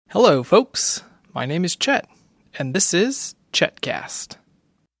Hello, folks. My name is Chet, and this is Chetcast.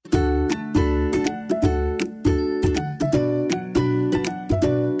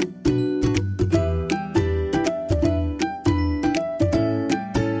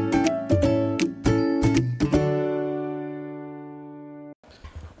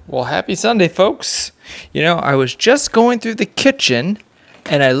 Well, happy Sunday, folks. You know, I was just going through the kitchen,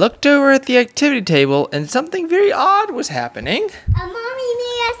 and I looked over at the activity table, and something very odd was happening. Mommy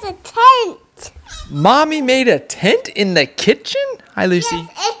made us a tent. Mommy made a tent in the kitchen? Hi, Lucy. Yes,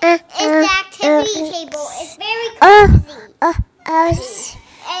 it's the activity table. It's very cozy. And I'll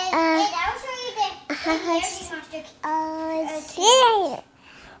show you the monster.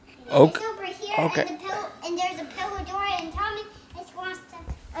 Okay. It's over here, Okay. and there's a pillow door, and Tommy wants to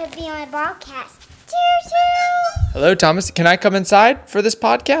be on a broadcast. Hello, Thomas. Can I come inside for this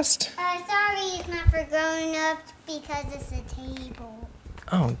podcast? Sorry, it's not for grown-ups because it's a table.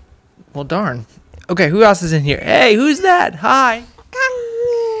 Oh, well, darn. Okay, who else is in here? Hey, who's that? Hi.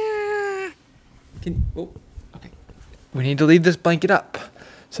 Okay. We need to leave this blanket up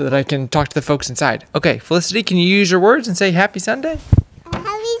so that I can talk to the folks inside. Okay, Felicity, can you use your words and say Happy Sunday? Happy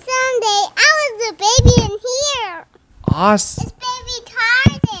Sunday. I was a baby in here. Awesome. It's baby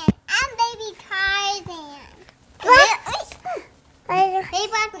Tarzan. I'm baby Tarzan. Baby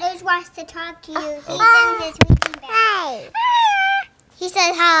Black Nose wants to talk to you. He's in his sleeping bag. Hi. He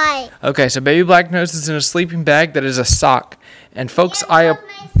said hi. Okay, so Baby Black Nose is in a sleeping bag that is a sock. And folks, I have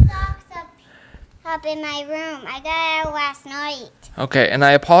my socks up in my room. I got it out last night. Okay, and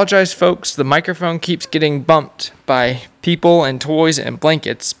I apologize, folks. The microphone keeps getting bumped by people and toys and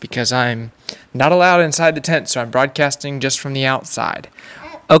blankets because I'm not allowed inside the tent, so I'm broadcasting just from the outside.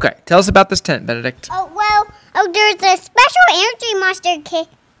 Okay, tell us about this tent, Benedict. There's a special energy monster.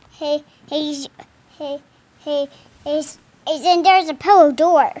 And there's a pillow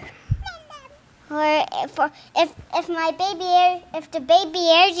door. Or if the baby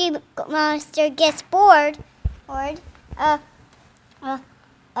energy monster gets bored, he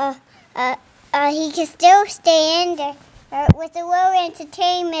can still stay in there with a little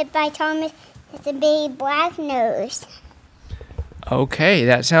entertainment by Thomas and Baby Black Nose. Okay,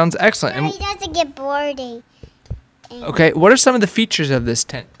 that sounds excellent. He doesn't get bored. Okay, what are some of the features of this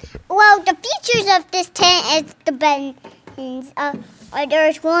tent? Well, the features of this tent is the buttons.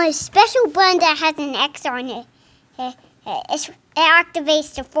 There's one special button that has an X on it. It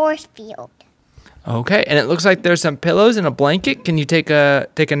activates the force field. Okay, and it looks like there's some pillows and a blanket. Can you take a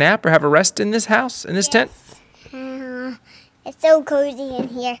nap or have a rest in this house, in this tent? It's so cozy in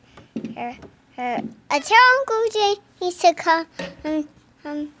here. I tell Uncle Jay needs to come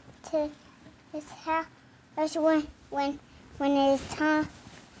to his house. That's when it is time.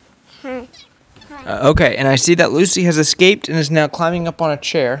 Okay, and I see that Lucy has escaped and is now climbing up on a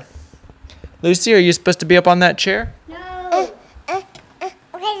chair. Lucy, are you supposed to be up on that chair? No.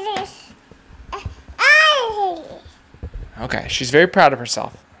 Okay, she's very proud of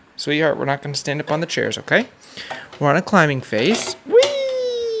herself. Sweetheart, we're not going to stand up on the chairs, okay? We're on a climbing phase.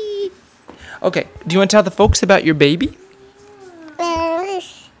 Whee! Okay, do you want to tell the folks about your baby?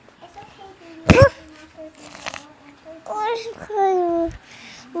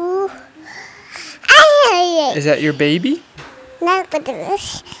 Is that your baby?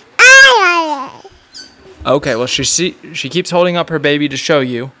 Okay, well, she keeps holding up her baby to show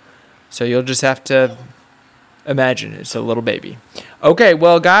you, so you'll just have to imagine it's a little baby. Okay,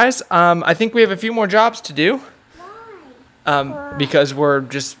 well, guys, I think we have a few more jobs to do. Because we're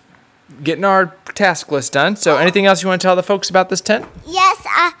just getting our task list done. So anything else you want to tell the folks about this tent? Yes,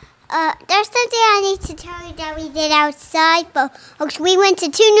 there's something I need to tell you that we did outside. But we went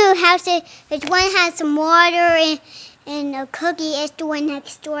to two new houses. There's one has some water and a cookie. It's the one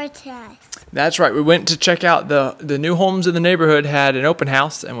next door to us. That's right. We went to check out the new homes in the neighborhood had an open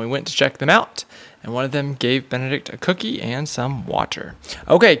house, and we went to check them out. And one of them gave Benedict a cookie and some water.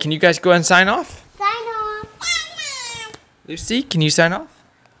 Okay, can you guys go ahead and sign off? Sign off. Lucy, can you sign off?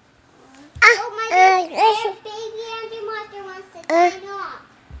 Oh my God! Baby Andrew Monster wants to sign off.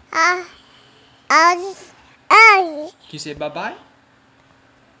 Can you say bye-bye? Can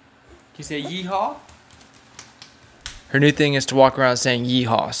you say yeehaw? Her new thing is to walk around saying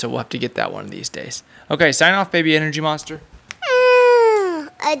yeehaw, so we'll have to get that one of these days. Okay, sign off, Baby Energy Monster.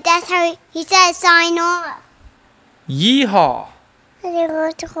 That's how he said sign off. Yeehaw.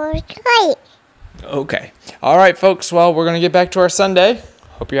 Okay. All right, folks. Well, we're going to get back to our Sunday.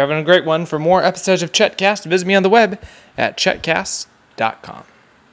 Hope you're having a great one. For more episodes of Chetcast, visit me on the web at chetcast.com.